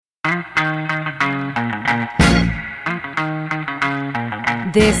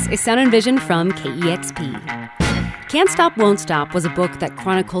This is Sound and Vision from KEXP. Can't Stop, Won't Stop was a book that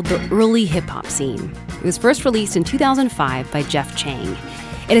chronicled the early hip-hop scene. It was first released in 2005 by Jeff Chang.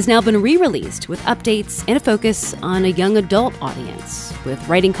 It has now been re-released with updates and a focus on a young adult audience, with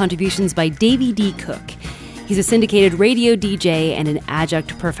writing contributions by Davy D. Cook. He's a syndicated radio DJ and an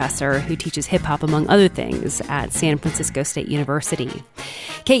adjunct professor who teaches hip-hop, among other things, at San Francisco State University.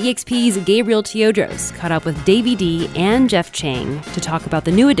 KEXP's Gabriel Teodros caught up with Davy D. and Jeff Chang to talk about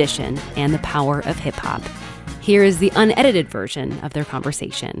the new edition and the power of hip-hop. Here is the unedited version of their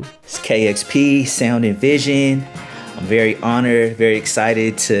conversation. It's KEXP, Sound and Vision. I'm very honored, very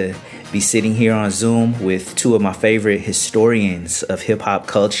excited to be sitting here on Zoom with two of my favorite historians of hip-hop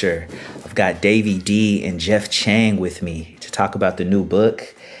culture. I've got Davy D. and Jeff Chang with me to talk about the new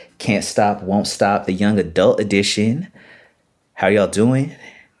book, Can't Stop, Won't Stop, the Young Adult Edition. How y'all doing?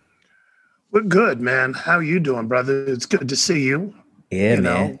 We're good, man. How you doing, brother? It's good to see you. Yeah,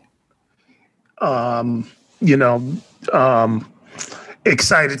 man.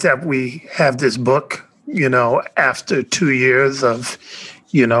 Excited that we have this book, after 2 years of,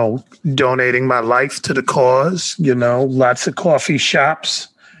 donating my life to the cause, lots of coffee shops.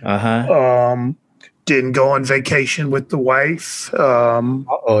 Didn't go on vacation with the wife.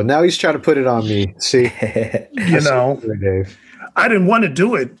 Now he's trying to put it on me. See, Dave. I didn't want to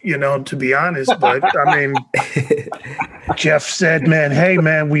do it, to be honest, but I mean, Jeff said, hey,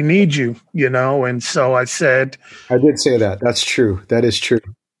 man, we need you, and so I said. I did say that. That's true. That is true.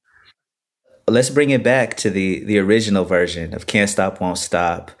 Let's bring it back to the original version of Can't Stop, Won't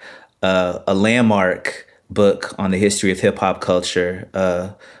Stop, a landmark book on the history of hip hop culture,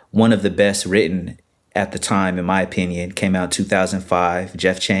 one of the best written at the time, in my opinion. Came out in 2005.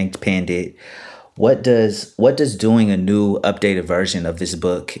 Jeff Chang penned it. What does doing a new updated version of this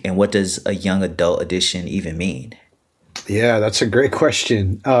book, and what does a young adult edition even mean? Yeah, that's a great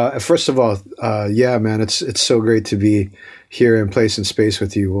question. First of all, man, it's so great to be here in place and space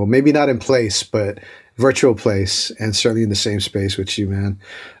with you. Well, maybe not in place, but virtual place, and certainly in the same space with you, man.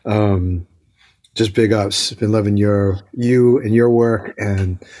 Just big ups. Been loving you and your work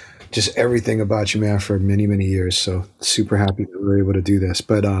and just everything about you, man, for many, many years. So super happy that we were able to do this.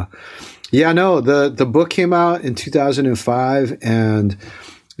 But the book came out in 2005, and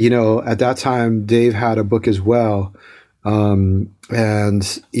at that time Dave had a book as well. It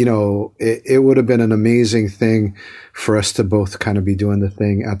would have been an amazing thing for us to both kind of be doing the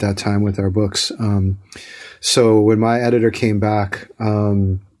thing at that time with our books. So when my editor came back,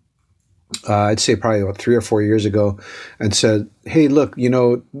 I'd say probably about 3 or 4 years ago, and said, "Hey, look,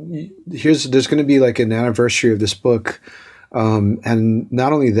 there's going to be like an anniversary of this book, and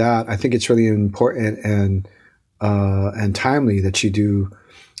not only that, I think it's really important and timely that you do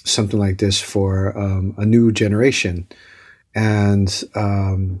something like this for a new generation." And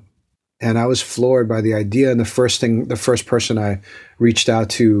I was floored by the idea. And the first person I reached out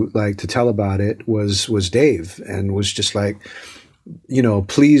to, like, to tell about it was Dave, and was just like,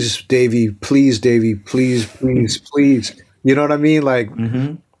 please, Davey, please, please. You know what I mean? Like,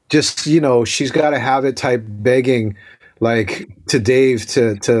 just, she's got to have it type begging, like, to Dave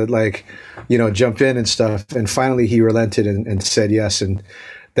to like, jump in and stuff. And finally he relented and said yes. And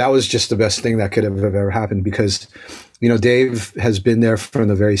that was just the best thing that could have ever happened, because, Dave has been there from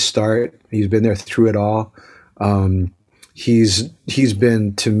the very start. He's been there through it all. He's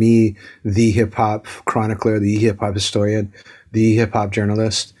been, to me, the hip hop chronicler, the hip hop historian, the hip hop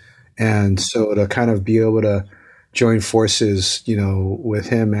journalist. And so to kind of be able to join forces, with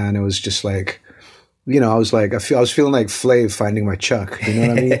him, man, it was just like, I was feeling like Flav finding my Chuck. You know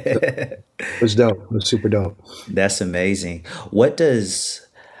what I mean? It was dope. It was super dope. That's amazing. What does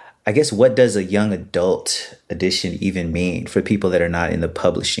a young adult edition even mean for people that are not in the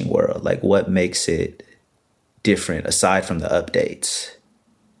publishing world? Like, what makes it different aside from the updates?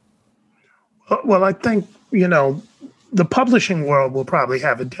 Well, I think, the publishing world will probably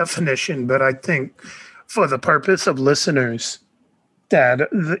have a definition, but I think for the purpose of listeners, that,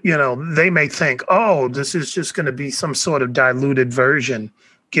 they may think, oh, this is just going to be some sort of diluted version.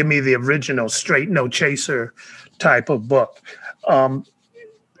 Give me the original, straight, no chaser type of book.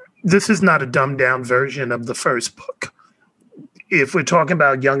 This is not a dumbed down version of the first book. If we're talking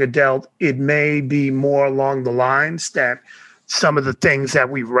about young adult, it may be more along the lines that some of the things that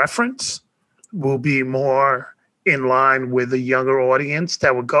we reference will be more in line with a younger audience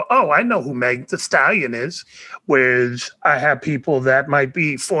that would go, oh, I know who Meg Thee Stallion is. Whereas I have people that might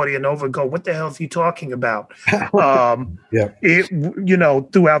be 40 and over go, what the hell is he talking about? Throughout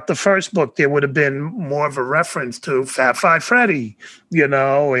the first book, there would have been more of a reference to Fab Five Freddy,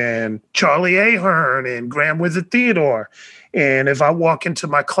 and Charlie Ahern and Grand Wizard Theodore. And if I walk into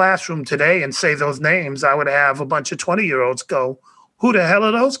my classroom today and say those names, I would have a bunch of 20-year-olds go, who the hell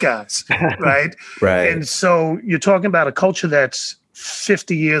are those guys? Right. Right. And so you're talking about a culture that's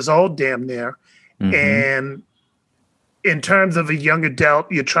 50 years old, damn near. Mm-hmm. And in terms of a young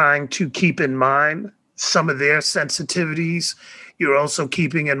adult, you're trying to keep in mind some of their sensitivities. You're also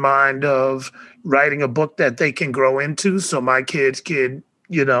keeping in mind of writing a book that they can grow into. So my kids could,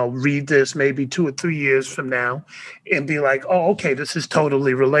 read this maybe 2 or 3 years from now and be like, oh, okay, this is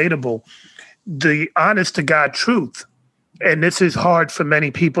totally relatable. The honest to God truth, and this is hard for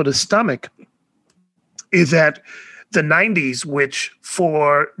many people to stomach, is that the 90s, which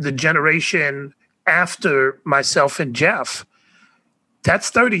for the generation after myself and Jeff, that's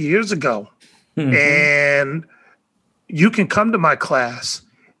 30 years ago. Mm-hmm. And you can come to my class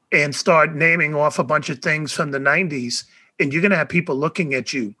and start naming off a bunch of things from the 90s, and you're going to have people looking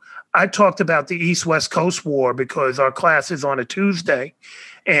at you. I talked about the East-West Coast War because our class is on a Tuesday,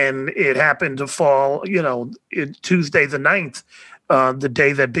 and it happened to fall, Tuesday the 9th, the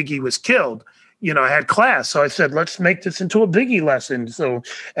day that Biggie was killed. I had class. So I said, let's make this into a Biggie lesson. So,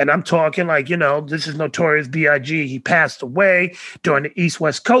 and I'm talking like, this is Notorious B.I.G. He passed away during the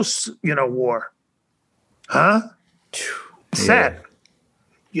East-West Coast, war. Huh? Sad.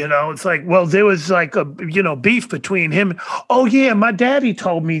 It's like, well, there was like a, beef between him. Oh yeah, my daddy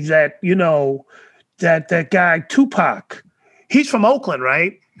told me that, that guy Tupac, he's from Oakland,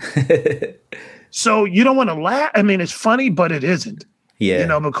 right? So you don't want to laugh. I mean, it's funny, but it isn't.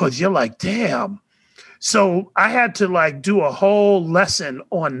 Yeah. Because you're like, damn. So I had to do a whole lesson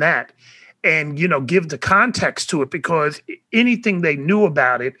on that and, give the context to it, because anything they knew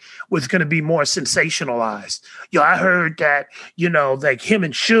about it was going to be more sensationalized. I heard that, like him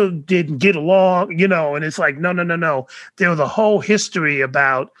and Suge didn't get along, and it's like, no. There was a whole history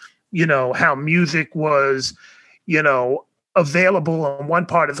about, how music was, available on one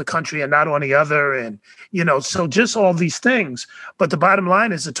part of the country and not on the other. And, so just all these things. But the bottom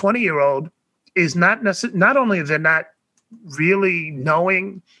line is a 20-year-old is not only they're not really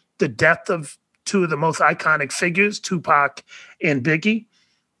knowing the depth of two of the most iconic figures, Tupac and Biggie,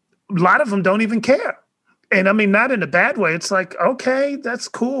 a lot of them don't even care. And I mean, not in a bad way. It's like, okay, that's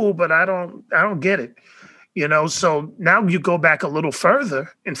cool, but I don't get it. So now you go back a little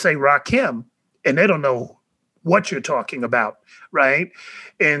further and say Rakim, and they don't know what you're talking about, right?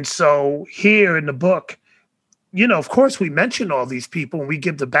 And so here in the book, of course we mention all these people and we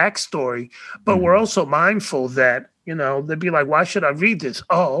give the backstory, but we're also mindful that, they'd be like, why should I read this?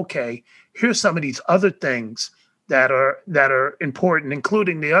 Oh, okay. Here's some of these other things that are important,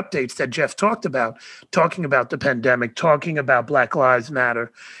 including the updates that Jeff talked about, talking about the pandemic, talking about Black Lives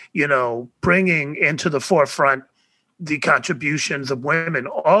Matter, bringing into the forefront the contributions of women.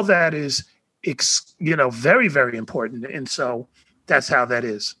 All that is, very, very important. And so that's how that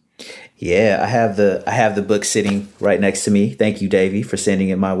is. Yeah, I have the book sitting right next to me. Thank you, Davey, for sending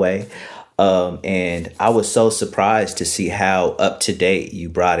it my way. And I was so surprised to see how up to date you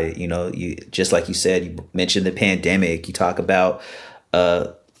brought it. You just like you said, you mentioned the pandemic. You talk about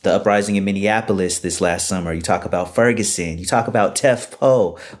the uprising in Minneapolis this last summer. You talk about Ferguson. You talk about Tef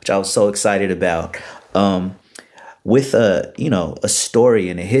Poe, which I was so excited about. With a story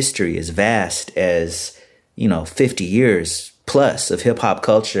and a history as vast as 50 years plus of hip hop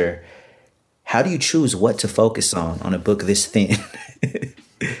culture, how do you choose what to focus on a book this thin?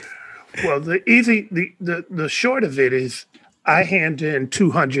 Well, the short of it is I hand in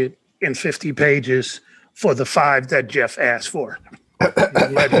 250 pages for the 5 that Jeff asked for.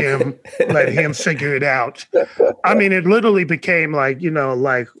 Let him figure it out. I mean, it literally became like,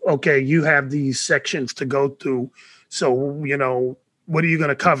 okay, you have these sections to go through. So, what are you going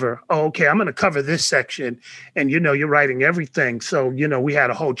to cover? Oh, okay, I'm going to cover this section. And, you're writing everything. So, we had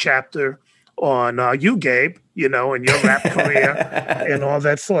a whole chapter on you, Gabe, and your rap career and all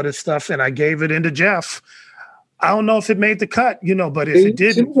that sort of stuff. And I gave it into Jeff. I don't know if it made the cut, but if it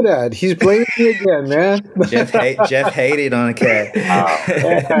didn't. He's blaming me again, man. Jeff hated on a cat.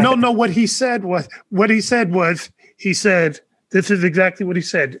 No, what he said was, this is exactly what he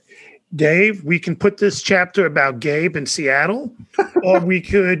said. Dave, we can put this chapter about Gabe in Seattle, or we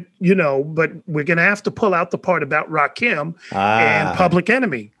could, but we're going to have to pull out the part about Rakim and Public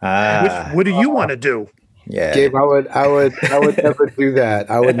Enemy. What do you want to do? Yeah, Gabe, I would never do that.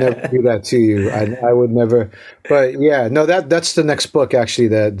 I would never do that to you. I would never. But yeah, no, that's the next book actually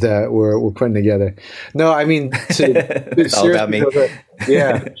that we're putting together. No, I mean, it's all about me.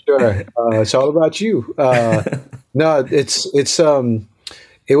 Yeah, sure. It's all about you. No,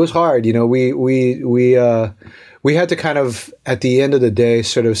 it was hard. We had to kind of at the end of the day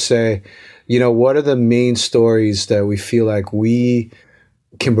sort of say, what are the main stories that we feel like we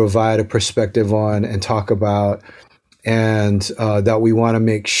can provide a perspective on and talk about, and that we want to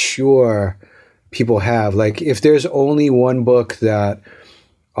make sure people have. Like, if there's only one book that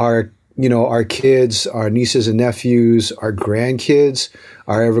our kids, our nieces and nephews, our grandkids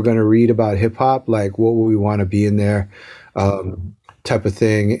are ever going to read about hip hop, like, what would we want to be in there, type of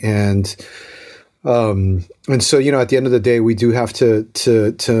thing. And so, at the end of the day, we do have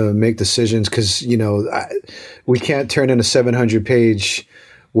to make decisions, because, we can't turn in a 700-page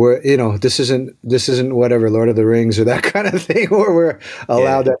where, this isn't whatever, Lord of the Rings or that kind of thing, where we're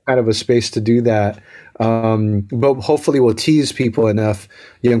allowed that kind of a space to do that. But hopefully we'll tease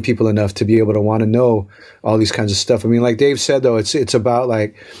young people enough to be able to want to know all these kinds of stuff. I mean, like Dave said, though, it's about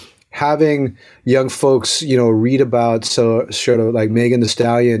like having young folks, read about sort of like Megan Thee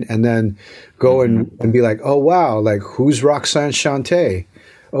Stallion, and then go and be like, oh, wow, like, who's Roxanne Shante?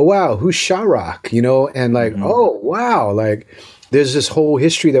 Oh, wow, who's Sha Rock? And like, oh, wow, like, there's this whole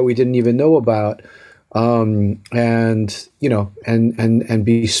history that we didn't even know about. And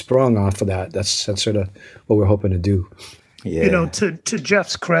be sprung off of that. That's sort of what we're hoping to do. Yeah. To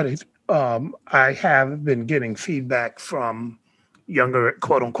Jeff's credit, I have been getting feedback from younger,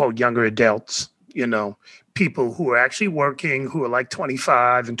 quote unquote, younger adults, people who are actually working, who are like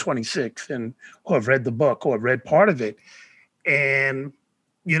 25 and 26 and who have read the book or read part of it. And,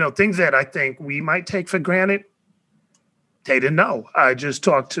 things that I think we might take for granted, they didn't know. I just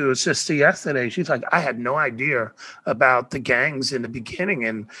talked to a sister yesterday. She's like, I had no idea about the gangs in the beginning,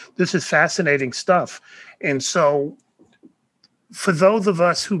 and this is fascinating stuff. And so for those of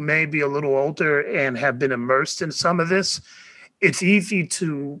us who may be a little older and have been immersed in some of this, it's easy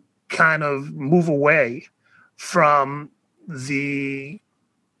to kind of move away from the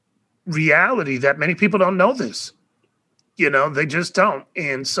reality that many people don't know this. They just don't.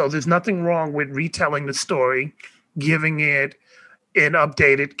 And so there's nothing wrong with retelling the story, giving it an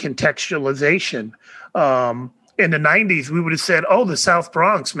updated contextualization. In the 90s, we would have said, oh, the South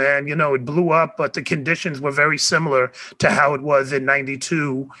Bronx, man, it blew up, but the conditions were very similar to how it was in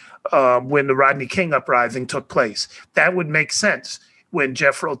 92 when the Rodney King uprising took place. That would make sense when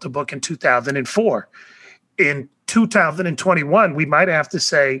Jeff wrote the book in 2004. In 2021, we might have to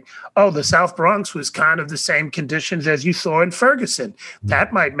say, oh, the South Bronx was kind of the same conditions as you saw in Ferguson.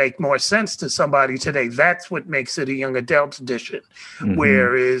 That might make more sense to somebody today. That's what makes it a young adult edition.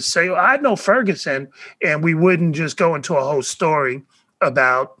 Whereas, say, I know Ferguson, and we wouldn't just go into a whole story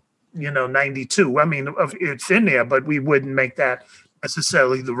about, 92. I mean, it's in there, but we wouldn't make that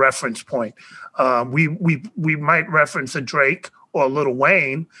necessarily the reference point. We might reference a Drake or Lil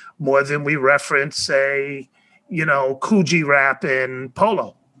Wayne more than we reference, say, Coogee Rap and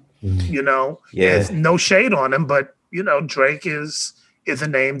Polo. There's no shade on him, but Drake is a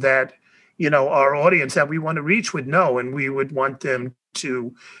name that our audience that we want to reach would know, and we would want them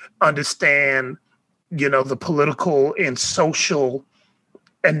to understand the political and social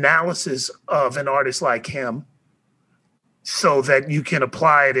analysis of an artist like him, so that you can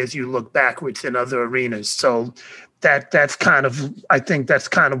apply it as you look backwards in other arenas. So that's kind of, I think that's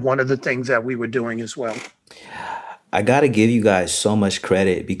kind of one of the things that we were doing as well. I got to give you guys so much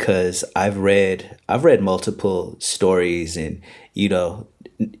credit, because I've read multiple stories and,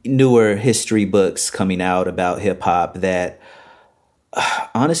 newer history books coming out about hip hop that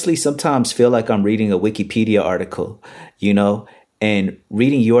honestly sometimes feel like I'm reading a Wikipedia article, and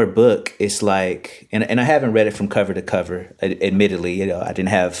reading your book is like, and I haven't read it from cover to cover, admittedly, I didn't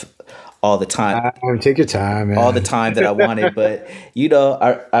have all the time. Take your time, man. All the time that I wanted, but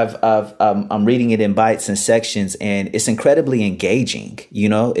I'm reading it in bites and sections, and it's incredibly engaging.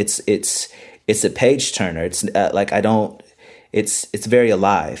 It's a page turner. It's it's very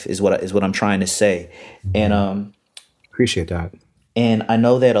alive, is what I'm trying to say, and appreciate that. And I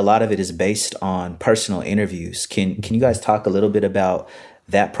know that a lot of it is based on personal interviews. Can you guys talk a little bit about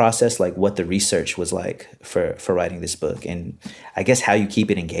that process, like what the research was like for writing this book, and I guess how you keep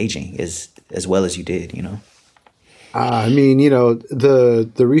it engaging as well as you did, I mean,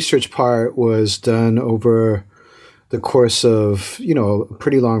 the research part was done over the course of, a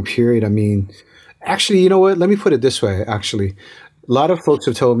pretty long period. I mean, actually, you know what? Let me put it this way. Actually, a lot of folks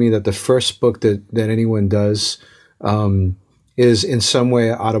have told me that the first book that anyone does is in some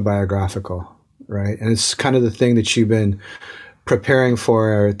way autobiographical, right? And it's kind of the thing that you've been preparing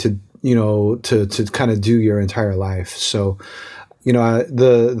for to kind of do your entire life. So,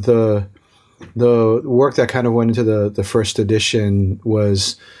 the work that kind of went into the first edition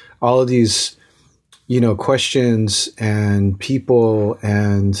was all of these, questions and people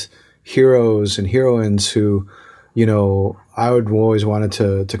and heroes and heroines who I would always wanted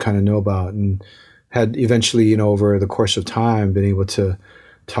to kind of know about, and had eventually, over the course of time, been able to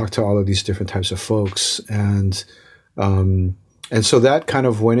talk to all of these different types of folks. And so that kind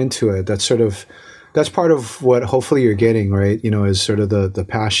of went into it. That's part of what hopefully you're getting, right? Is sort of the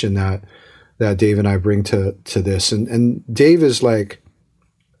passion that Dave and I bring to this. And Dave is like,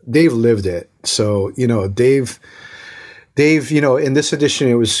 Dave lived it. So, Dave, in this edition,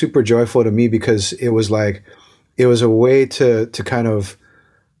 it was super joyful to me because it was a way to kind of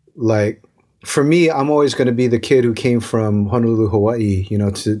like, for me, I'm always going to be the kid who came from Honolulu, Hawaii,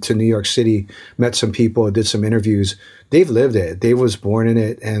 to New York City, met some people, did some interviews. Dave lived it. Dave was born in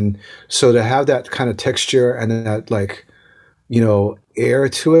it. And so to have that kind of texture and that air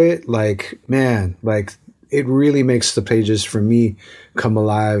to it, man, it really makes the pages for me come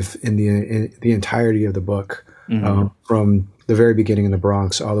alive in the entirety of the book, from the very beginning in the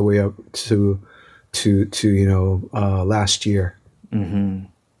Bronx all the way up to last year. Mm-hmm.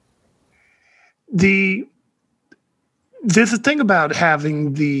 There's a thing about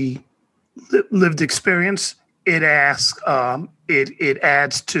having the lived experience. It adds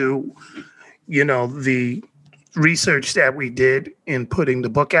to, the research that we did in putting the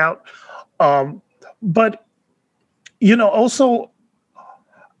book out. But, also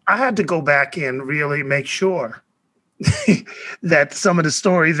I had to go back and really make sure that some of the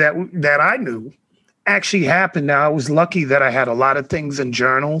stories that I knew actually happened. Now, I was lucky that I had a lot of things in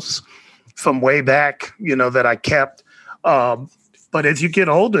journals from way back, that I kept. But as you get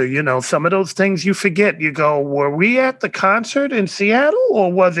older, some of those things you forget. You go, were we at the concert in Seattle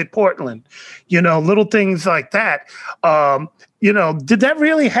or was it Portland? Little things like that. Did that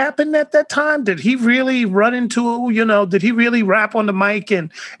really happen at that time? Did he really run into, did he really rap on the mic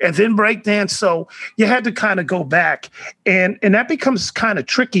and then break dance? So you had to kind of go back. And that becomes kind of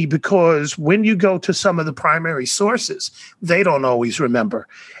tricky because when you go to some of the primary sources, they don't always remember.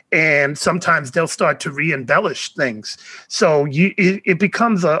 And sometimes they'll start to re-embellish things. So it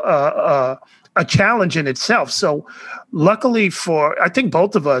becomes a challenge in itself. So luckily for, I think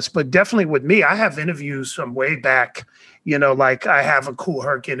both of us, but definitely with me, I have interviews from way back, like I have a Kool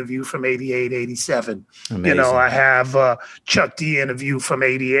Herc interview from 88, 87. Amazing. I have a Chuck D interview from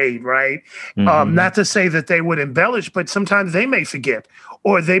 88, right? Mm-hmm. Not to say that they would embellish, but sometimes they may forget,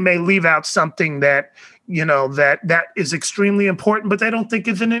 or they may leave out something that, that is extremely important, but they don't think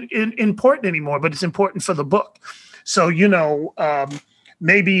is important anymore, but it's important for the book. So,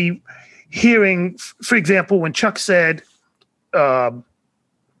 maybe hearing, for example, when Chuck said, CNN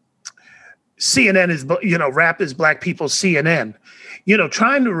is, rap is Black people's CNN,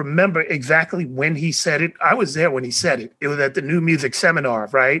 trying to remember exactly when he said it. I was there when he said it. It was at the New Music Seminar,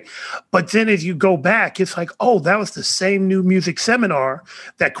 right? But then as you go back, it's like, oh, that was the same New Music Seminar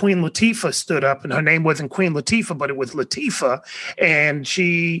that Queen Latifah stood up, and her name wasn't Queen Latifah, but it was Latifah. And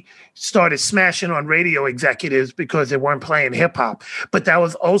she started smashing on radio executives because they weren't playing hip hop. But that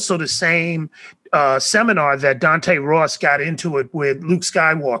was also the same seminar that Dante Ross got into it with Luke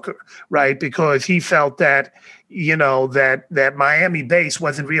Skywalker, right? Because he felt that, that Miami bass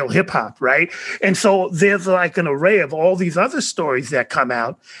wasn't real hip hop, right? And so there's like an array of all these other stories that come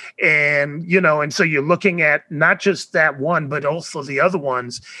out. And, and so you're looking at not just that one, but also the other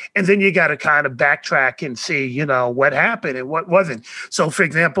ones. And then you got to kind of backtrack and see, what happened and what wasn't. So for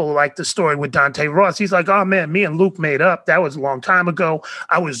example, like the story with Dante Ross, he's like, oh man, me and Luke made up. That was a long time ago.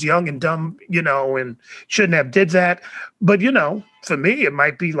 I was young and dumb, and shouldn't have did that. But, for me, it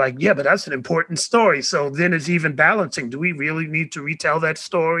might be like, yeah, but that's an important story. So then it's even balancing. Do we really need to retell that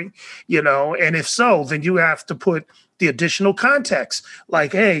story? And if so, then you have to put the additional context.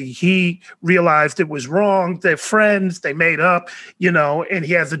 Like, hey, he realized it was wrong. They're friends. They made up, and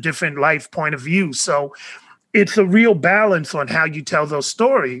he has a different life point of view. So it's a real balance on how you tell those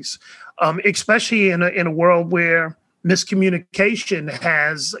stories, especially in a world where miscommunication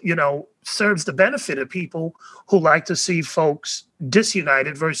has, serves the benefit of people who like to see folks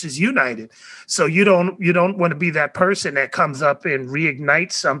disunited versus united. So you don't want to be that person that comes up and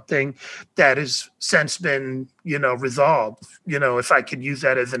reignites something that has since been, resolved, if I could use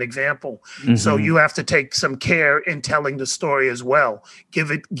that as an example. Mm-hmm. So you have to take some care in telling the story as well.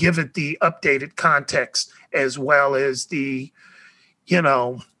 Give it the updated context as well as the,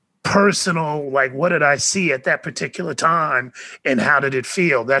 personal, like, what did I see at that particular time and how did it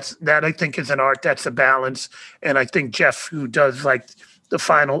feel? That I think is an art. That's a balance. And I think Jeff, who does like the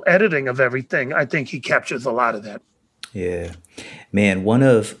final editing of everything, I think he captures a lot of that. Yeah, man. One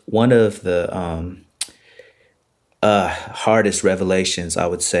of the hardest revelations, I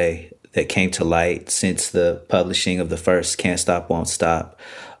would say, that came to light since the publishing of the first Can't Stop, Won't Stop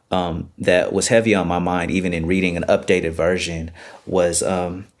that was heavy on my mind, even in reading an updated version, was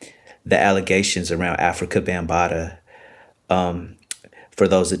the allegations around Africa Bambaataa. For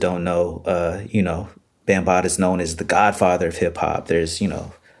those that don't know, Bambaataa is known as the godfather of hip hop. There's,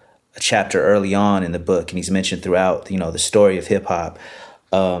 a chapter early on in the book, and he's mentioned throughout, the story of hip hop.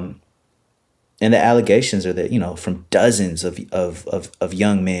 And the allegations are that, from dozens of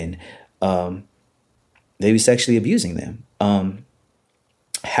young men, they were sexually abusing them.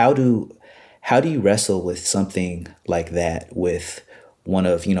 How do you wrestle with something like that with one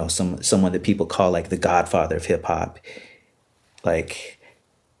of, someone that people call like the godfather of hip hop? Like,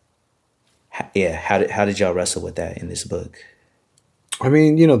 how did y'all wrestle with that in this book? I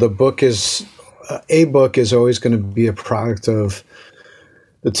mean, the book is always going to be a product of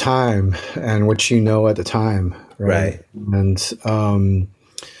the time and what you know at the time, right? And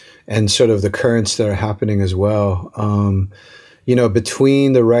sort of the currents that are happening as well.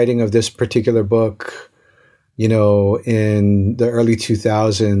 Between the writing of this particular book, in the early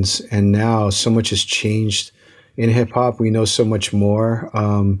 2000s and now, so much has changed in hip hop. We know so much more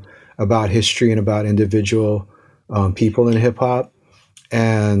about history and about individual people in hip hop.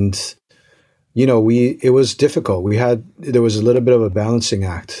 And, it was difficult. There was a little bit of a balancing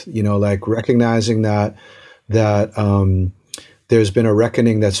act, like recognizing that there's been a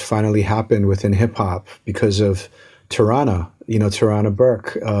reckoning that's finally happened within hip hop because of Tarana, Tarana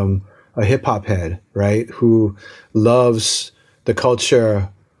Burke, a hip hop head, right? Who loves the culture,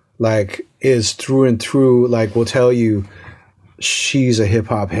 like is through and through, like will tell you she's a hip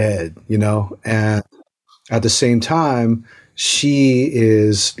hop head, and at the same time, she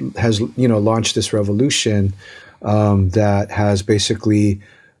has launched this revolution that has basically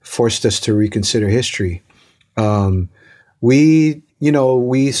forced us to reconsider history. We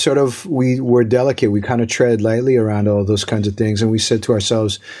were delicate. We kind of tread lightly around all those kinds of things. And we said to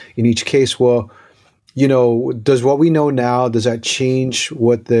ourselves in each case, well, does what we know now, does that change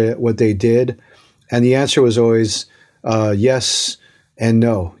what they did? And the answer was always yes and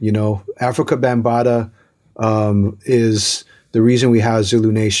no. Africa Bambaataa is the reason we have Zulu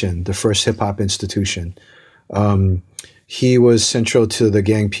Nation, the first hip hop institution. He was central to the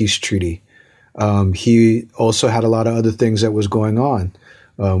Gang Peace Treaty. He also had a lot of other things that was going on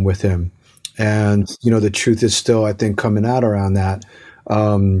with him. And, the truth is still, I think, coming out around that.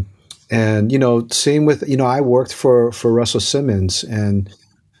 And, same with, I worked for Russell Simmons and,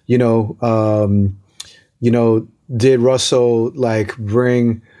 did Russell like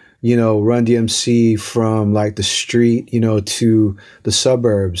bring, Run DMC from like the street, to the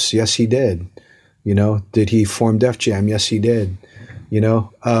suburbs? Yes, he did. Did he form Def Jam? Yes, he did.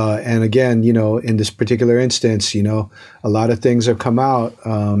 And again, in this particular instance, a lot of things have come out.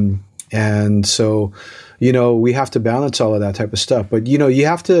 And so, we have to balance all of that type of stuff. But, you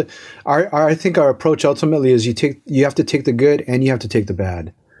have to, I think our approach ultimately is you have to take the good and you have to take the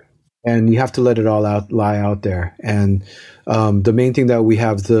bad. And you have to let it all lie out there. And the main thing that we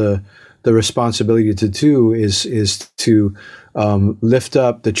have the responsibility to do is to lift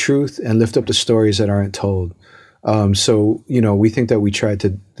up the truth and lift up the stories that aren't told. So, we think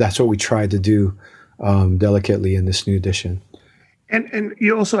that that's what we tried to do delicately in this new edition. And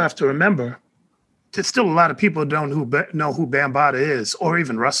you also have to remember, there's still a lot of people don't know who Bambaataa is, or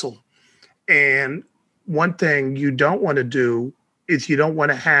even Russell. And one thing you don't want to do is you don't want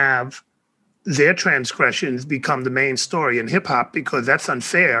to have their transgressions become the main story in hip hop, because that's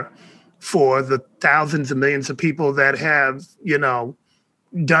unfair for the thousands of millions of people that have,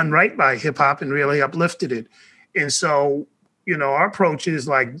 done right by hip hop and really uplifted it. And so, our approach is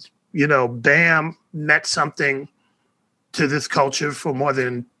like, Bam meant something to this culture for more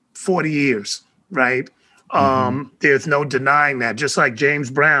than 40 years, right? Mm-hmm. There's no denying that. Just like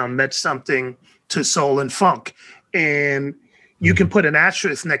James Brown meant something to soul and funk. And you can put an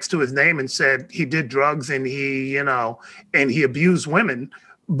asterisk next to his name and said he did drugs and he abused women.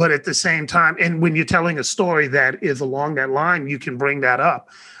 But at the same time, and when you're telling a story that is along that line, you can bring that up.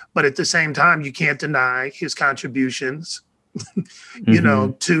 But at the same time, you can't deny his contributions,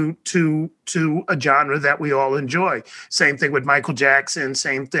 to a genre that we all enjoy. Same thing with Michael Jackson,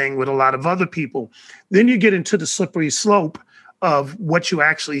 same thing with a lot of other people. Then you get into the slippery slope of what you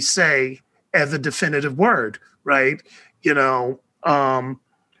actually say as a definitive word, right?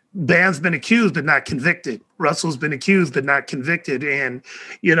 Bam's been accused but not convicted. Russell's been accused but not convicted. And,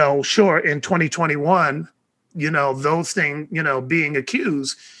 sure, in 2021, those things, being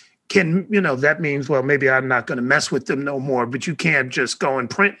accused can, that means, well, maybe I'm not going to mess with them no more. But you can't just go in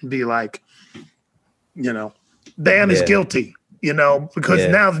print and be like, Bam is guilty, because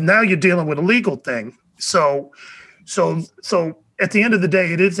now you're dealing with a legal thing. So at the end of the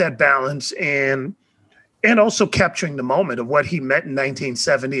day, it is that balance and also capturing the moment of what he meant in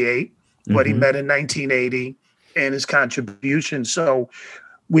 1978, what he meant in 1980, and his contribution. So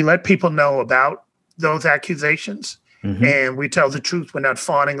we let people know about those accusations, and we tell the truth. We're not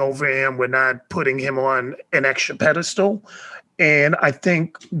fawning over him. We're not putting him on an extra pedestal. And I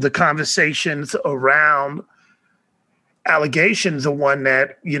think the conversations around allegations are one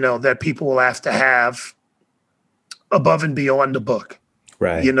that, that people will have to have above and beyond the book.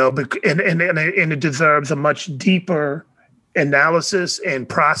 Right. And it deserves a much deeper analysis and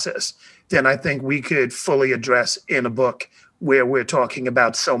process than I think we could fully address in a book where we're talking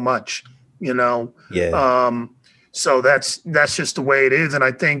about so much, Yeah. So that's just the way it is. And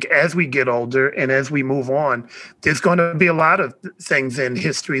I think as we get older and as we move on, there's going to be a lot of things in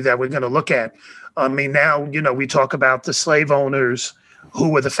history that we're going to look at. I mean, now, we talk about the slave owners who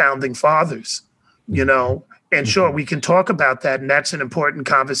were the founding fathers, and sure, we can talk about that. And that's an important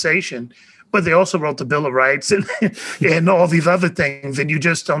conversation. But they also wrote the Bill of Rights and all these other things. And you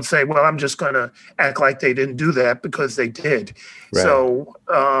just don't say, well, I'm just going to act like they didn't do that, because they did. Right. So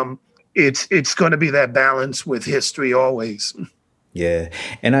it's going to be that balance with history always. Yeah,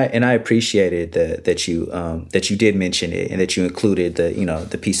 and I appreciated that you did mention it, and that you included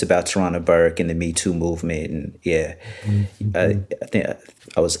the piece about Tarana Burke and the Me Too movement, and I think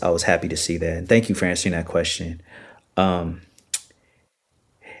I was happy to see that, and thank you for answering that question. Man,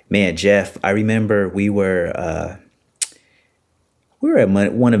 Jeff, I remember we were at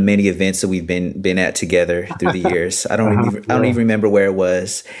one of many events that we've been at together through the years. I don't even remember where it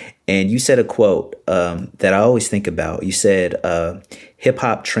was. And you said a quote that I always think about. You said, hip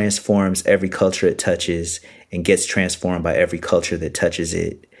hop transforms every culture it touches and gets transformed by every culture that touches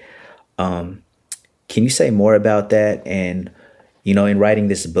it. Can you say more about that? And, in writing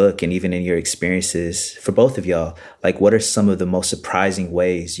this book and even in your experiences for both of y'all, like, what are some of the most surprising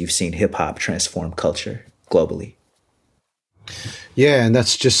ways you've seen hip hop transform culture globally? Yeah, and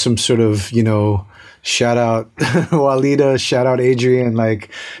that's just some sort of, shout out Walida, shout out Adrian, like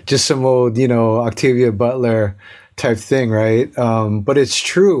just some old, Octavia Butler type thing, right? But it's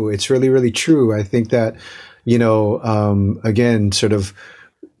true. It's really, really true. I think that, again, sort of,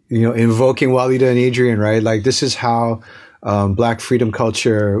 invoking Walida and Adrian, right? Like, this is how Black freedom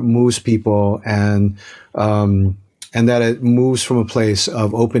culture moves people, and that it moves from a place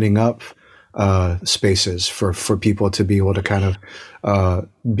of opening up spaces for people to be able to kind of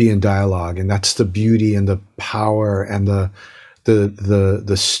be in dialogue. And that's the beauty and the power and the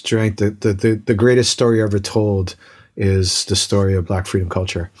strength. The greatest story ever told is the story of Black freedom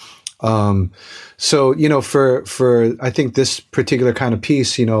culture. So, for I think this particular kind of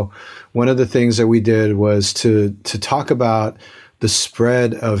piece, one of the things that we did was to talk about the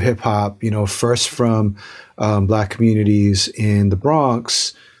spread of hip hop, first from Black communities in the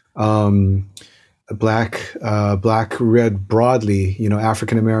Bronx, Black read broadly,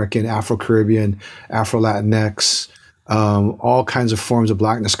 African American, Afro Caribbean, Afro Latinx, all kinds of forms of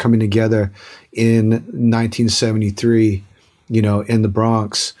Blackness coming together in 1973, in the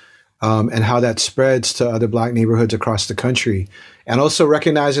Bronx, and how that spreads to other Black neighborhoods across the country. And also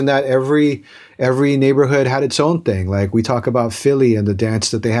recognizing that every neighborhood had its own thing. Like, we talk about Philly and the dance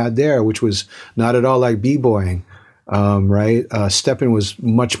that they had there, which was not at all like b-boying. Right. Stepping was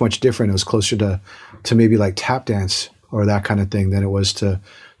much, much different. It was closer to maybe like tap dance or that kind of thing than it was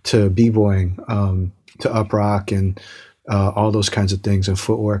to b-boying, to up rock and all those kinds of things, and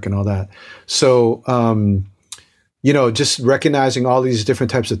footwork and all that. So, just recognizing all these different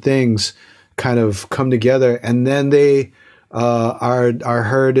types of things kind of come together, and then they are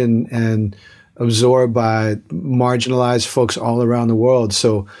heard and absorbed by marginalized folks all around the world.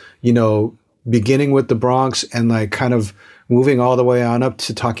 So, beginning with the Bronx and like kind of moving all the way on up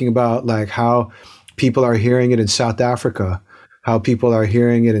to talking about like how people are hearing it in South Africa, how people are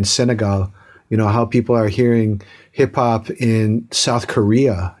hearing it in Senegal, how people are hearing hip hop in South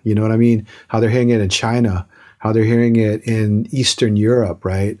Korea, you know what I mean? How they're hearing it in China, how they're hearing it in Eastern Europe,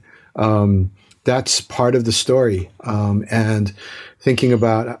 right? That's part of the story. And thinking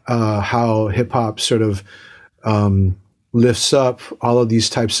about how hip hop sort of lifts up all of these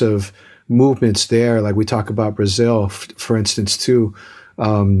types of movements there. Like, we talk about Brazil, for instance, too,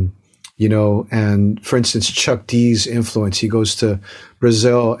 and for instance, Chuck D's influence. He goes to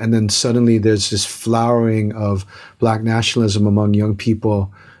Brazil, and then suddenly there's this flowering of Black nationalism among young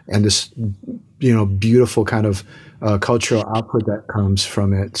people, and this, beautiful kind of cultural output that comes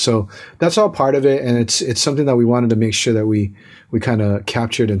from it. So that's all part of it, and it's something that we wanted to make sure that we kind of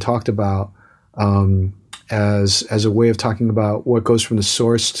captured and talked about as a way of talking about what goes from the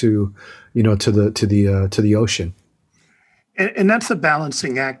source to, to the ocean. And that's a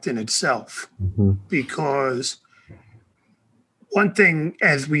balancing act in itself, because one thing,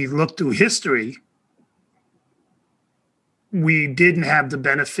 as we look through history, we didn't have the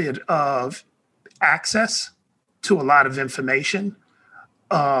benefit of access to a lot of information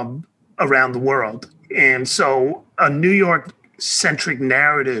around the world. And so a New York-centric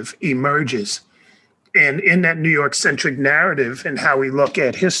narrative emerges. And in that New York-centric narrative and how we look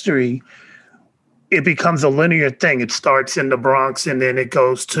at history, it becomes a linear thing. It starts in the Bronx and then it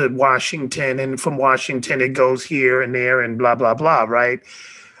goes to Washington, and from Washington it goes here and there and blah, blah, blah, right?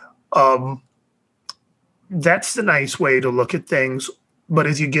 That's the nice way to look at things. But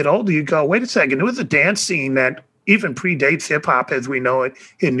as you get older, you go, wait a second, there was a dance scene that even predates hip hop as we know it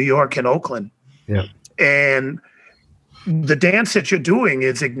in New York and Oakland. Yeah. And the dance that you're doing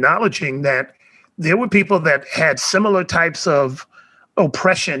is acknowledging that there were people that had similar types of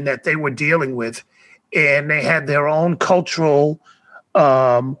oppression that they were dealing with, and they had their own cultural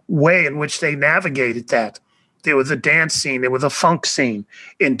way in which they navigated that. There was a dance scene. There was a funk scene.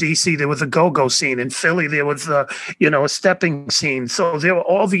 In DC, there was a go-go scene. In Philly, there was a stepping scene. So there were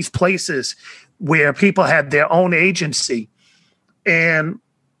all these places where people had their own agency. And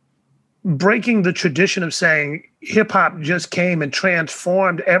breaking the tradition of saying hip-hop just came and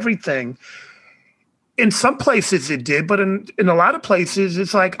transformed everything, in some places it did, but in a lot of places,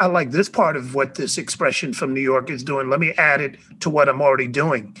 it's like, I like this part of what this expression from New York is doing. Let me add it to what I'm already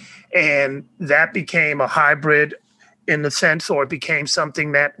doing. And that became a hybrid in the sense, or it became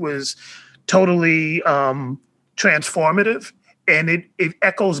something that was totally transformative. And it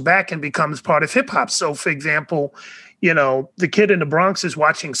echoes back and becomes part of hip hop. So, for example, the kid in the Bronx is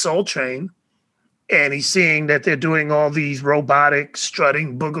watching Soul Train, and he's seeing that they're doing all these robotic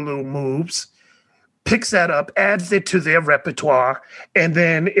strutting boogaloo moves, picks that up, adds it to their repertoire, and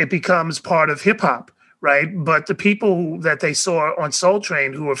then it becomes part of hip hop, right? But the people that they saw on Soul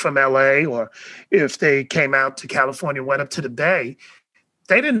Train who were from LA, or if they came out to California, went up to the Bay,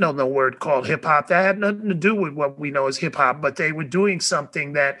 they didn't know no word called hip hop. That had nothing to do with what we know as hip hop, but they were doing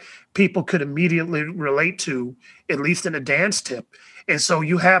something that people could immediately relate to, at least in a dance tip. And so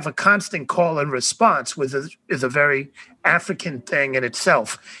you have a constant call and response, which is a very African thing in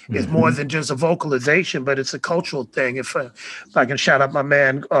itself. It's more than just a vocalization, but it's a cultural thing. If I can shout out my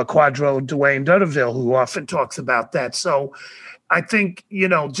man, Quadro Dwayne Dutterville, who often talks about that. So I think,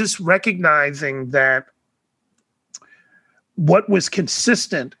 just recognizing that what was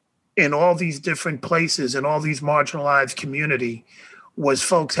consistent in all these different places and all these marginalized community was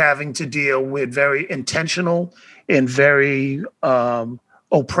folks having to deal with very intentional and very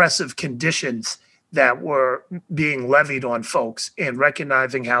oppressive conditions that were being levied on folks, and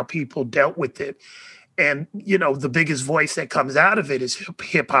recognizing how people dealt with it. And, the biggest voice that comes out of it is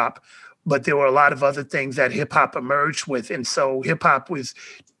hip hop, but there were a lot of other things that hip hop emerged with. And so hip hop was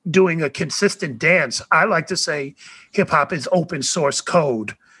doing a consistent dance. I like to say hip hop is open source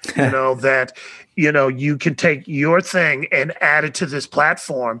code, that, you can take your thing and add it to this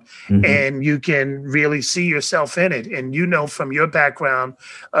platform, and you can really see yourself in it. And, from your background,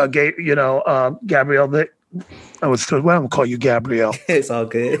 Gabrielle, that I was told, well, I'm going to call you Gabrielle. It's all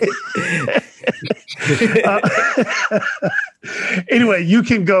good. Anyway, you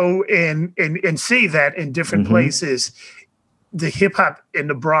can go and see that in different places. The hip hop in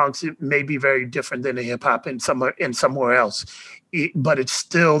the Bronx, it may be very different than the hip hop in somewhere else, but it's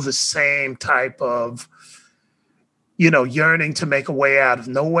still the same type of, yearning to make a way out of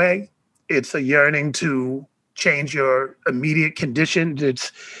no way. It's a yearning to change your immediate conditions.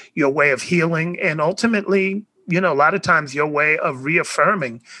 It's your way of healing, and ultimately, a lot of times your way of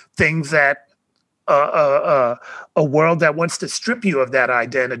reaffirming things that a world that wants to strip you of that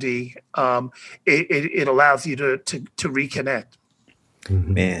identity, it allows you to reconnect.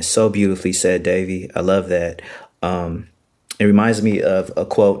 Man, so beautifully said, Davey. I love that. It reminds me of a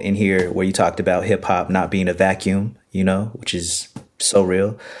quote in here where you talked about hip hop not being a vacuum, which is so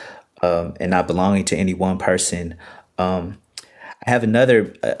real, and not belonging to any one person. I have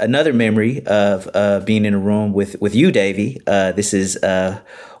another memory of being in a room with you, Davey. This is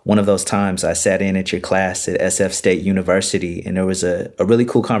one of those times I sat in at your class at SF State University, and there was a really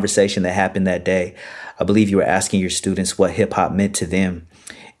cool conversation that happened that day. I believe you were asking your students what hip hop meant to them.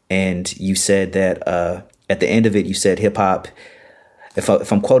 And you said that at the end of it, you said hip hop, if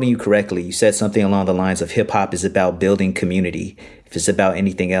I'm quoting you correctly, you said something along the lines of hip hop is about building community. If it's about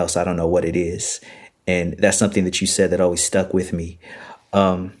anything else, I don't know what it is. And that's something that you said that always stuck with me.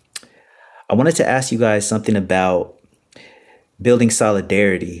 I wanted to ask you guys something about building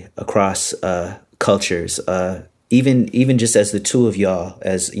solidarity across cultures, even just as the two of y'all,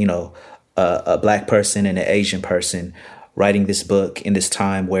 as a Black person and an Asian person, writing this book in this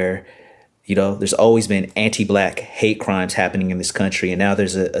time where, there's always been anti-Black hate crimes happening in this country, and now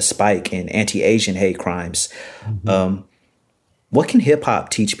there's a spike in anti-Asian hate crimes. Mm-hmm. What can hip hop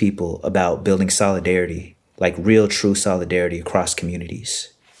teach people about building solidarity, like real, true solidarity across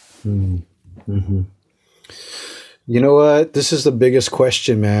communities? Mm-hmm. You know what? This is the biggest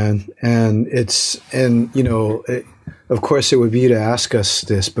question, man. And of course it would be you to ask us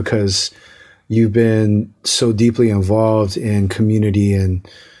this because you've been so deeply involved in community and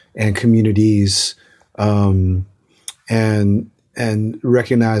communities, and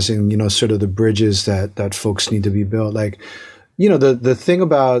recognizing, sort of the bridges that folks need to be built. Like, the thing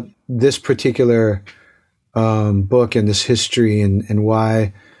about this particular book and this history and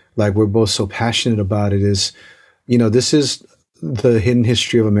why, like, we're both so passionate about it is, this is the hidden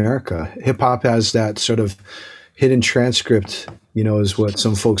history of America. Hip hop has that sort of hidden transcript, is what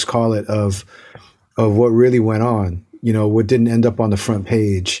some folks call it, of what really went on, what didn't end up on the front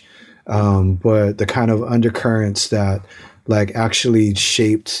page, but the kind of undercurrents that, like, actually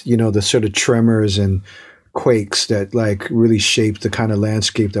shaped, the sort of tremors and quakes that, like, really shaped the kind of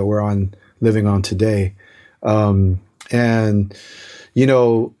landscape that we're living on today.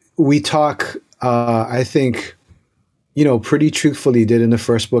 We talk, I think, pretty truthfully did in the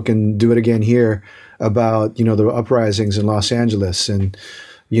first book and do it again here about, the uprisings in Los Angeles and,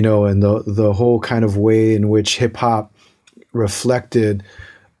 and the whole kind of way in which hip hop reflected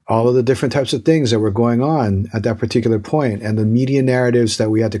all of the different types of things that were going on at that particular point, and the media narratives that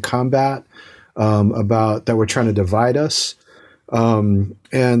we had to combat, about that were trying to divide us, and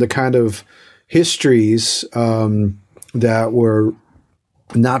the kind of histories that were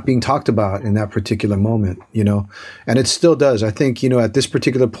not being talked about in that particular moment, and it still does. I think, at this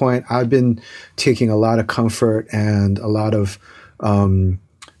particular point, I've been taking a lot of comfort and a lot of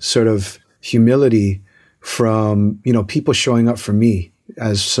sort of humility from, people showing up for me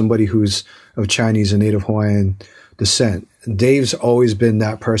as somebody who's of Chinese and Native Hawaiian descent. Dave's always been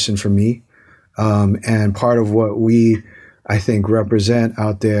that person for me. And part of what we, I think, represent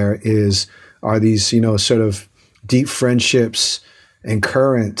out there are these, sort of deep friendships and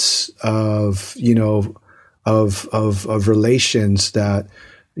currents of, of relations that,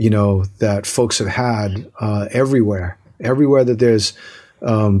 that folks have had, everywhere that there's,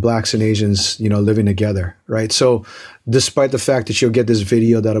 Blacks and Asians, living together. Right. So despite the fact that you'll get this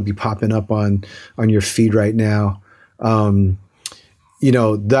video that'll be popping up on your feed right now, that's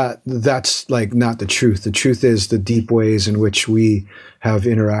like not the truth. The truth is the deep ways in which we have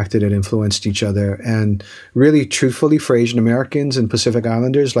interacted and influenced each other. And really, truthfully, for Asian Americans and Pacific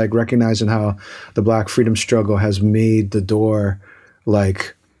Islanders, like, recognizing how the Black freedom struggle has made the door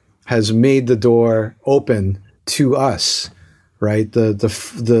open to us. Right.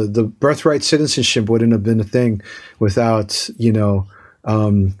 The birthright citizenship wouldn't have been a thing without, the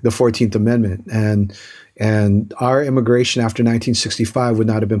 14th Amendment, and our immigration after 1965 would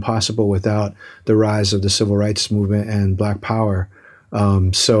not have been possible without the rise of the civil rights movement and Black power.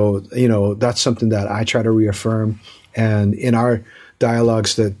 So, that's something that I try to reaffirm. And in our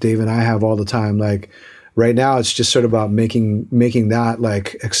dialogues that Dave and I have all the time, like, right now, it's just sort of about making that,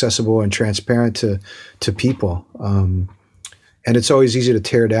 like, accessible and transparent to people. And it's always easy to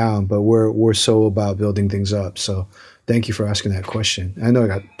tear down, but we're so about building things up. So thank you for asking that question. I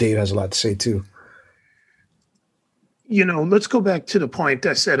know Dave has a lot to say too. Let's go back to the point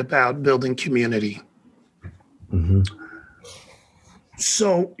I said about building community. Mm-hmm.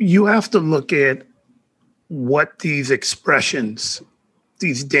 So you have to look at what these expressions,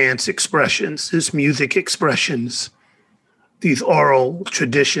 these dance expressions, these music expressions, these oral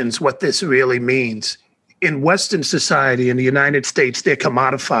traditions, what this really means. In Western society, in the United States, they're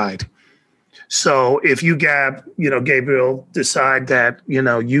commodified. So if you, Gabriel, decide that,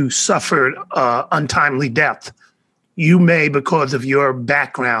 you suffered untimely death, you may, because of your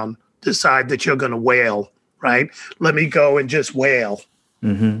background, decide that you're going to wail, right? Let me go and just wail.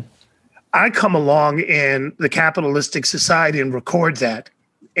 Mm-hmm. I come along in the capitalistic society and record that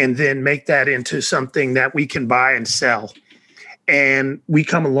and then make that into something that we can buy and sell. And we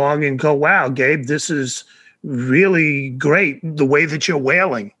come along and go, wow, Gabe, this is really great, the way that you're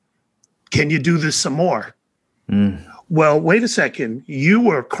wailing. Can you do this some more? Mm. Well, wait a second. You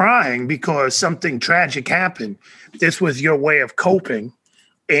were crying because something tragic happened. This was your way of coping.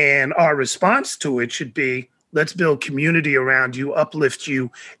 And our response to it should be, let's build community around you, uplift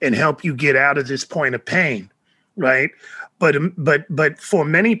you, and help you get out of this point of pain, right? But for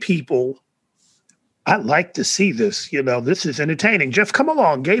many people, I like to see this. This is entertaining. Jeff, come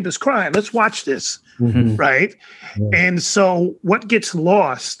along. Gabe is crying. Let's watch this, mm-hmm. right? Yeah. And so what gets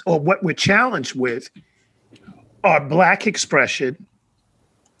lost, or what we're challenged with, are Black expression,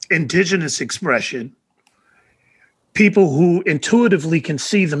 indigenous expression, people who intuitively can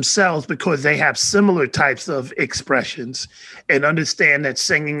see themselves because they have similar types of expressions and understand that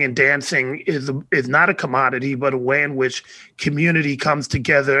singing and dancing is not a commodity, but a way in which community comes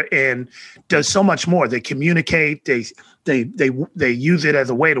together and does so much more. They communicate, they use it as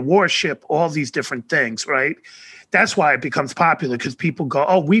a way to worship, all these different things, right? That's why it becomes popular, because people go,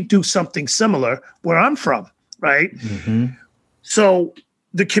 oh, we do something similar where I'm from, right? Mm-hmm. So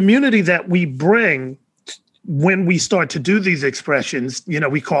the community that we bring when we start to do these expressions,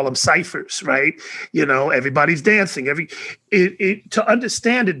 we call them ciphers, right? Everybody's dancing. To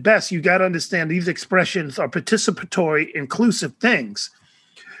understand it best, you got to understand these expressions are participatory, inclusive things.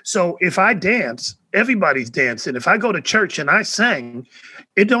 So if I dance, everybody's dancing. If I go to church and I sing,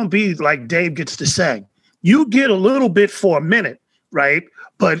 it don't be like Dave gets to sing. You get a little bit for a minute, right?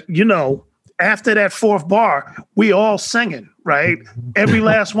 But, after that fourth bar, we all singing, right? Every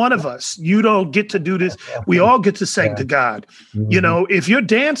last one of us. You don't get to do this. We all get to sing to God. If you're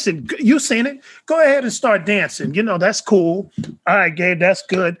dancing, you seen it, go ahead and start dancing. That's cool. All right, Gabe, that's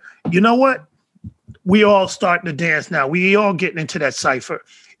good. You know what? We all starting to dance now. We all getting into that cipher.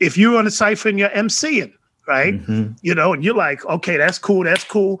 If you're on a cipher and you're emceeing, right? And you're like, okay, that's cool.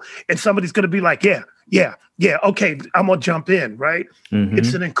 And somebody's going to be like, yeah, okay, I'm going to jump in, right? Mm-hmm.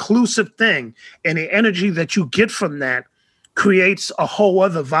 It's an inclusive thing. And the energy that you get from that creates a whole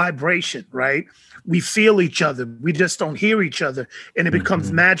other vibration, right? We feel each other. We just don't hear each other. And it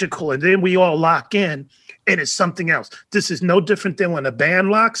becomes magical. And then we all lock in, and it's something else. This is no different than when a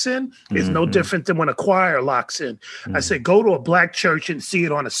band locks in. It's no different than when a choir locks in. I say, go to a Black church and see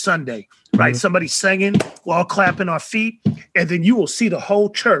it on a Sunday, right? Somebody singing, we're all clapping our feet, and then you will see the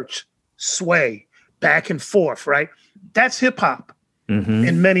whole church sway back and forth, right? That's hip hop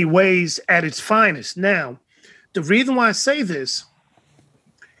in many ways at its finest. Now, the reason why I say this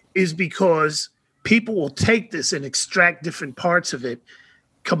is because people will take this and extract different parts of it,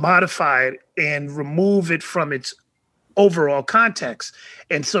 commodify it, and remove it from its overall context.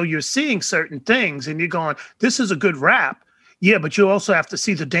 And so you're seeing certain things and you're going, this is a good rap. Yeah, but you also have to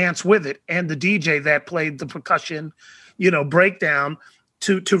see the dance with it and the DJ that played the percussion, breakdown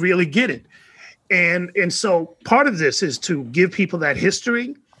to really get it. And so part of this is to give people that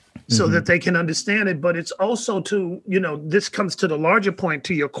history so that they can understand it. But it's also to, this comes to the larger point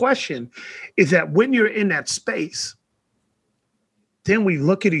to your question, is that when you're in that space, then we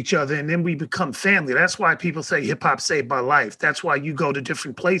look at each other and then we become family. That's why people say hip hop saved my life. That's why you go to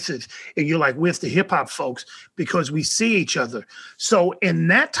different places and you're like, where's the hip hop folks? Because we see each other. So in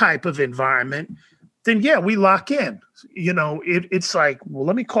that type of environment, then yeah, we lock in. It's like, well,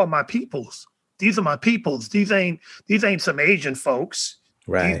 let me call my peoples. These are my peoples. These ain't some Asian folks.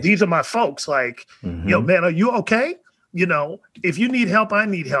 Right. These are my folks. Like, man, are you okay? If you need help, I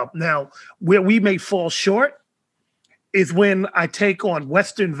need help. Now, where we may fall short is when I take on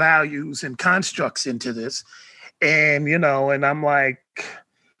Western values and constructs into this. And, and I'm like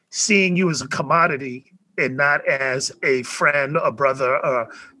seeing you as a commodity and not as a friend, a brother,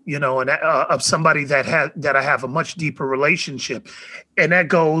 of somebody that I have a much deeper relationship. And that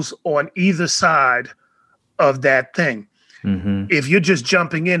goes on either side of that thing. If you're just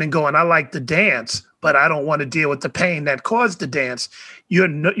jumping in and going, I like the dance, but I don't want to deal with the pain that caused the dance,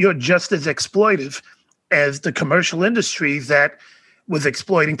 you're just as exploitive as the commercial industry that was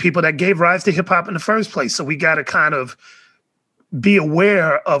exploiting people that gave rise to hip hop in the first place. So we got to kind of be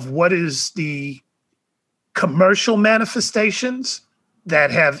aware of what is the commercial manifestations that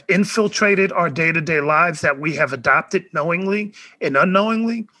have infiltrated our day-to-day lives that we have adopted knowingly and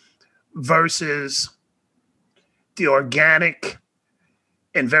unknowingly versus the organic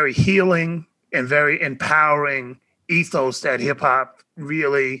and very healing and very empowering ethos that hip hop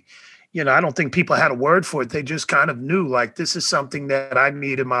really, I don't think people had a word for it. They just kind of knew, like, this is something that I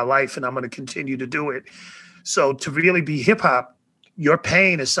need in my life and I'm going to continue to do it. So to really be hip hop, your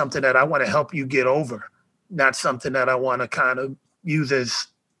pain is something that I want to help you get over, not something that I want to kind of use as,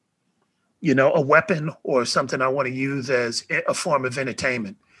 a weapon or something I want to use as a form of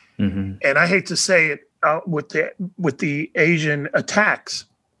entertainment. And I hate to say it, with the Asian attacks,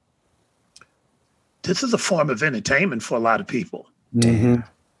 this is a form of entertainment for a lot of people.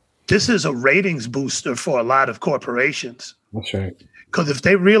 This is a ratings booster for a lot of corporations. That's right. Because if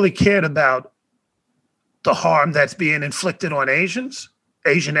they really cared about the harm that's being inflicted on Asians,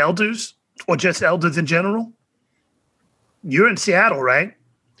 Asian elders, or just elders in general, you're in Seattle, right?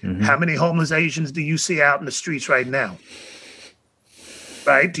 How many homeless Asians do you see out in the streets right now?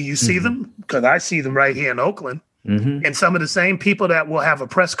 Right? Do you see them? Because I see them right here in Oakland. And some of the same people that will have a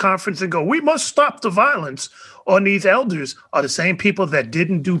press conference and go, we must stop the violence on these elders are the same people that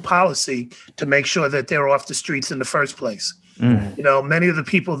didn't do policy to make sure that they're off the streets in the first place. You know, many of the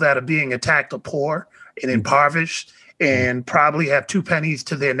people that are being attacked are poor and impoverished and probably have 2 pennies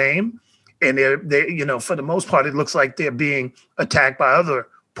to their name. And they, you know, for the most part, it looks like they're being attacked by other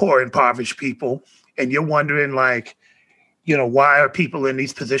poor, impoverished people. And you're wondering, like, you know, why are people in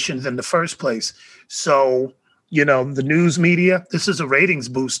these positions in the first place? So, you know, the news media, this is a ratings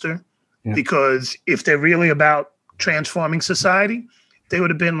booster because if they're really about transforming society, they would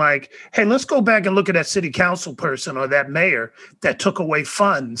have been like, hey, let's go back and look at that city council person or that mayor that took away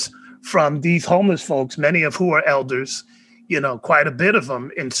funds from these homeless folks, many of who are elders, you know, quite a bit of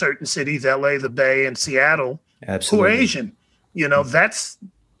them in certain cities, LA, the Bay, and Seattle, who are Asian. You know, that's,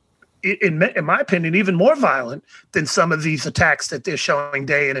 in my opinion, even more violent than some of these attacks that they're showing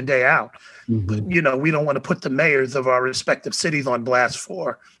day in and day out. But, you know, we don't want to put the mayors of our respective cities on blast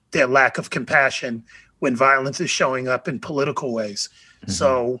for their lack of compassion when violence is showing up in political ways.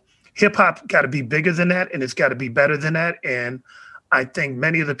 So hip hop got to be bigger than that, and it's got to be better than that. And I think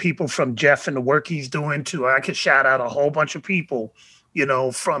many of the people from Jeff and the work he's doing too, I could shout out a whole bunch of people, you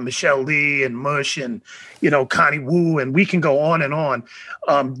know, from Michelle Lee and Mush and, you know, Connie Wu, and we can go on and on.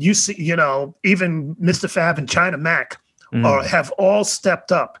 You see, you know, even Mr. Fab and China Mac have all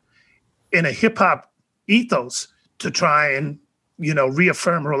stepped up in a hip hop ethos to try and, you know,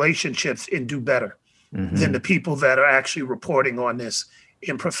 reaffirm relationships and do better than the people that are actually reporting on this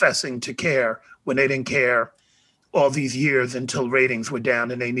and professing to care when they didn't care all these years until ratings were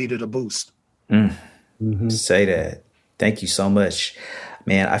down and they needed a boost. Say that. Thank you so much,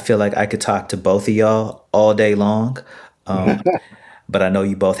 man. I feel like I could talk to both of y'all all day long, but I know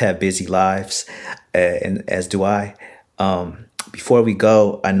you both have busy lives, and as do I. Before we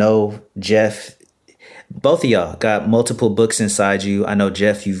go, I know Jeff, both of y'all got multiple books inside you. I know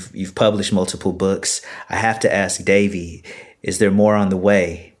Jeff, you've published multiple books. I have to ask Davey, is there more on the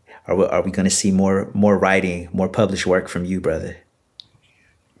way? Are we going to see more writing, more published work from you, brother?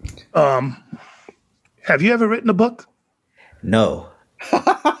 Have you ever written a book? No.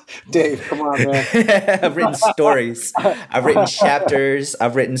 Dave, come on, man. I've written stories. I've written chapters.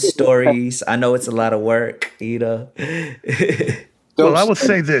 I've written stories. I know it's a lot of work, you know. Well, I will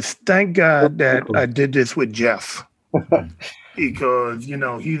say this. Thank God that I did this with Jeff. Because, you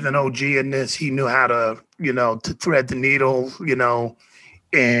know, he's an OG in this. He knew how to, you know, to thread the needle, you know,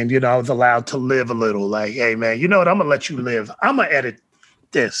 and, you know, I was allowed to live a little. Like, hey, man, you know what? I'm going to let you live. I'm going to edit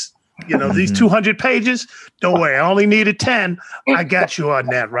this. You know, these 200 pages, don't worry, I only needed 10. I got you on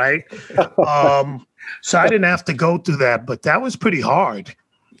that, right? So I didn't have to go through that, but that was pretty hard.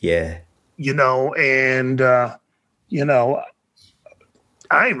 Yeah. You know, and, you know,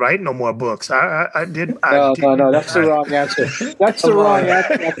 I ain't writing no more books. I did. No, that's the wrong answer. That's the wrong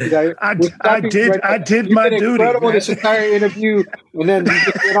answer. I did my duty. Incredible this entire interview, and then you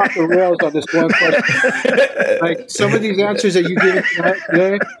just went off the rails on this one question. Like some of these answers that you gave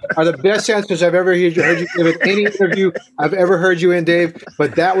today are the best answers I've ever heard you give in any interview I've ever heard you in, Dave.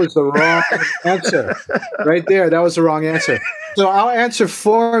 But that was the wrong answer, right there. That was the wrong answer. So I'll answer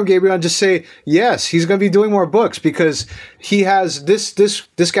for him, Gabriel, and just say yes. He's going to be doing more books because he has this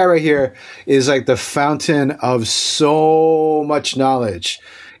guy right here is like the fountain of so much knowledge,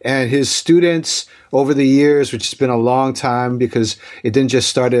 and his students over the years, which has been a long time because it didn't just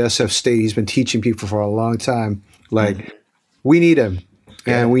start at SF State. He's been teaching people for a long time. Like we need him.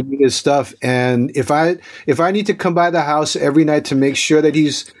 And we need his stuff. And if I need to come by the house every night to make sure that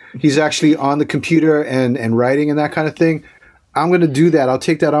he's actually on the computer and writing and that kind of thing, I'm going to do that. I'll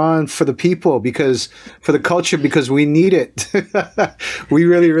take that on for the people for the culture, because we need it. We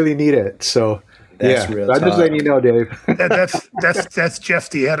really, really need it. So that's real talk. I'm just letting you know, Dave. That's Jeff,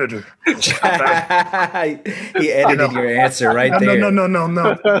 the editor. He edited your answer right there. No.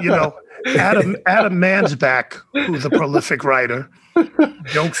 You know, Adam Mansbach, who's a prolific writer,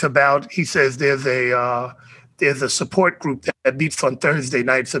 jokes about. He says there's a support group that meets on Thursday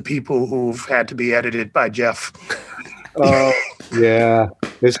nights of people who've had to be edited by Jeff. Oh yeah.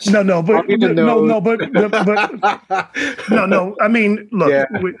 No. I mean, look,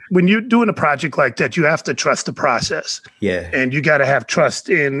 when you're doing a project like that, you have to trust the process. Yeah. And you got to have trust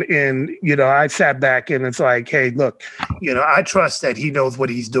in, you know, I sat back and it's like, hey, look, you know, I trust that he knows what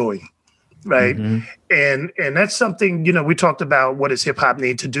he's doing. right? And that's something, we talked about what does hip hop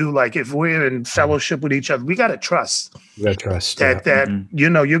need to do. Like if we're in fellowship with each other, we got to trust. You got to trust that you're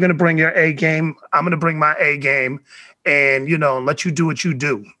going to bring your A game. I'm going to bring my A game, and let you do what you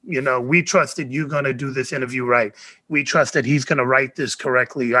do. We trust that you're going to do this interview right. We trust that he's going to write this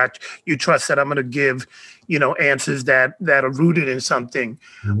correctly. You trust that I'm going to give answers that are rooted in something.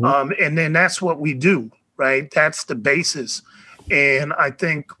 And then that's what we do, right? That's the basis. And I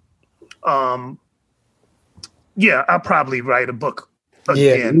think I'll probably write a book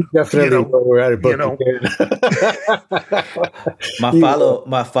again. Yeah, definitely will write a book again.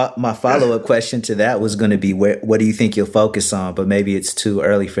 My follow-up question to that was going to be, what do you think you'll focus on? But maybe it's too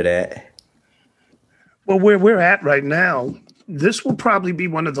early for that. Well, where we're at right now, this will probably be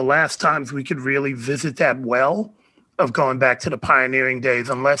one of the last times we could really visit that well of going back to the pioneering days,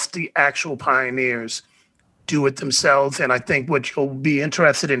 unless the actual pioneers do it themselves. And I think what you'll be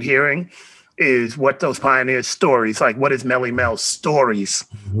interested in hearing is what those pioneers' stories, like what is Melly Mel's stories,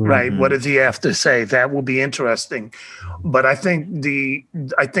 right? What does he have to say? That will be interesting. But I think the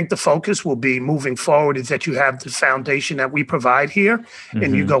focus will be moving forward is that you have the foundation that we provide here,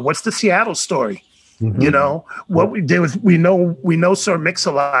 and you go, what's the Seattle story? We know Sir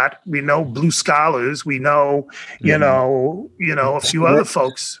Mix-a-Lot, we know Blue Scholars, we know, a few other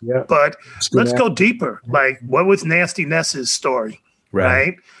folks, but let's go deeper. Like, what was Nasty Ness's story?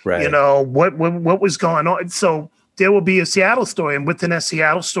 Right. What was going on? So there will be a Seattle story, and within that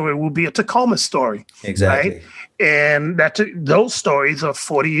Seattle story will be a Tacoma story. Exactly. Right? And those stories are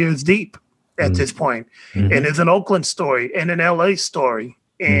 40 years deep at this point. And there's an Oakland story and an LA story.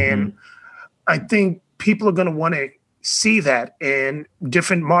 And I think people are going to want to see that, and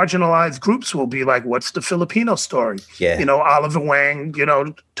different marginalized groups will be like, what's the Filipino story? Oliver Wang,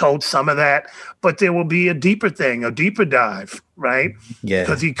 told some of that, but there will be a deeper thing, a deeper dive, right?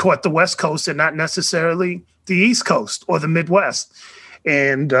 Because he caught the West Coast and not necessarily the East Coast or the Midwest.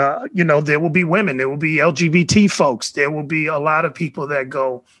 And, there will be women, there will be LGBT folks, there will be a lot of people that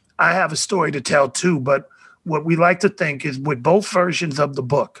go, I have a story to tell too. But what we like to think is with both versions of the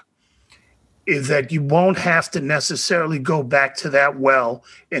book, is that you won't have to necessarily go back to that well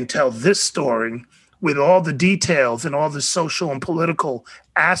and tell this story with all the details and all the social and political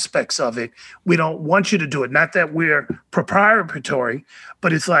aspects of it. We don't want you to do it. Not that we're proprietary,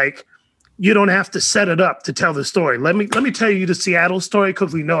 but it's like, you don't have to set it up to tell the story. Let me tell you the Seattle story,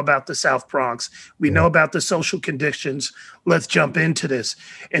 because we know about the South Bronx. We know about the social conditions. Let's jump into this.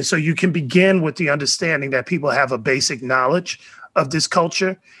 And so you can begin with the understanding that people have a basic knowledge of this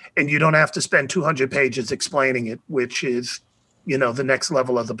culture, and you don't have to spend 200 pages explaining it, which is, the next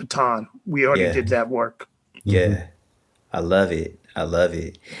level of the baton. We already did that work. Yeah. I love it.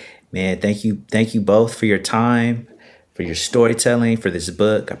 Man, thank you both for your time, for your storytelling, for this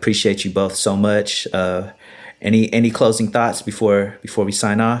book. I appreciate you both so much. Any closing thoughts before we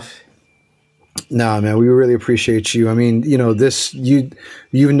sign off? Nah, man, we really appreciate you. I mean,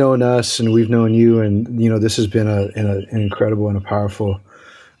 you've known us and we've known you, and this has been an incredible and a powerful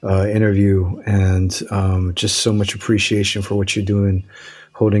interview, and just so much appreciation for what you're doing,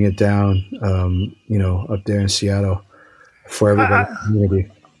 holding it down, up there in Seattle for everybody in the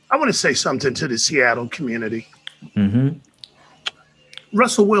community. I want to say something to the Seattle community.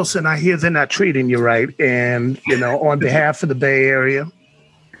 Russell Wilson, I hear they're not treating you right, and on behalf of the Bay Area,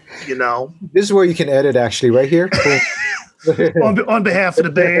 this is where you can edit, actually, right here. on behalf of the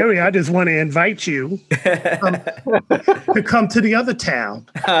Bay Area, I just want to invite you to come to the other town,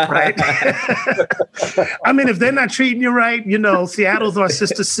 right? I mean, if they're not treating you right, Seattle's our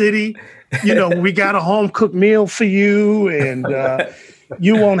sister city. We got a home cooked meal for you, and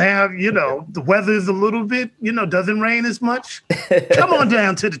you won't have, the weather's a little bit, doesn't rain as much. Come on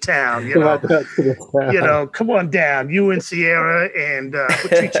down to the town, come on down, you and Sierra, and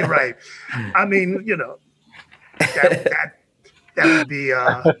we'll treat you right. I mean, that would be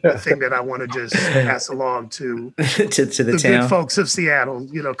the thing that I want to just pass along to to the town, good folks of Seattle.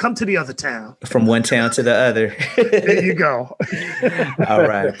 Come to the other town. From one town to the other. There you go. All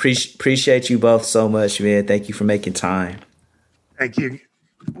right. Appreciate you both so much, man. Thank you for making time. Thank you.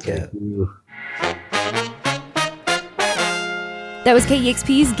 Yeah. That was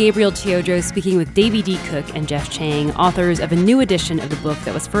KEXP's Gabriel Teodoro speaking with Davy D. Cook and Jeff Chang, authors of a new edition of the book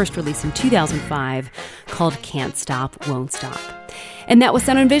that was first released in 2005 called Can't Stop, Won't Stop. And that was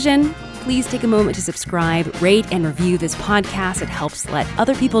Sound and Vision. Please take a moment to subscribe, rate, and review this podcast. It helps let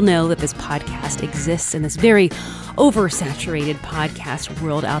other people know that this podcast exists in this very oversaturated podcast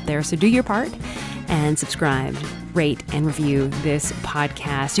world out there. So do your part. and subscribe, rate, and review this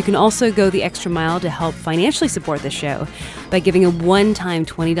podcast. You can also go the extra mile to help financially support the show by giving a one-time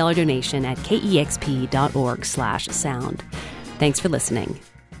 $20 donation at kexp.org/sound. Thanks for listening.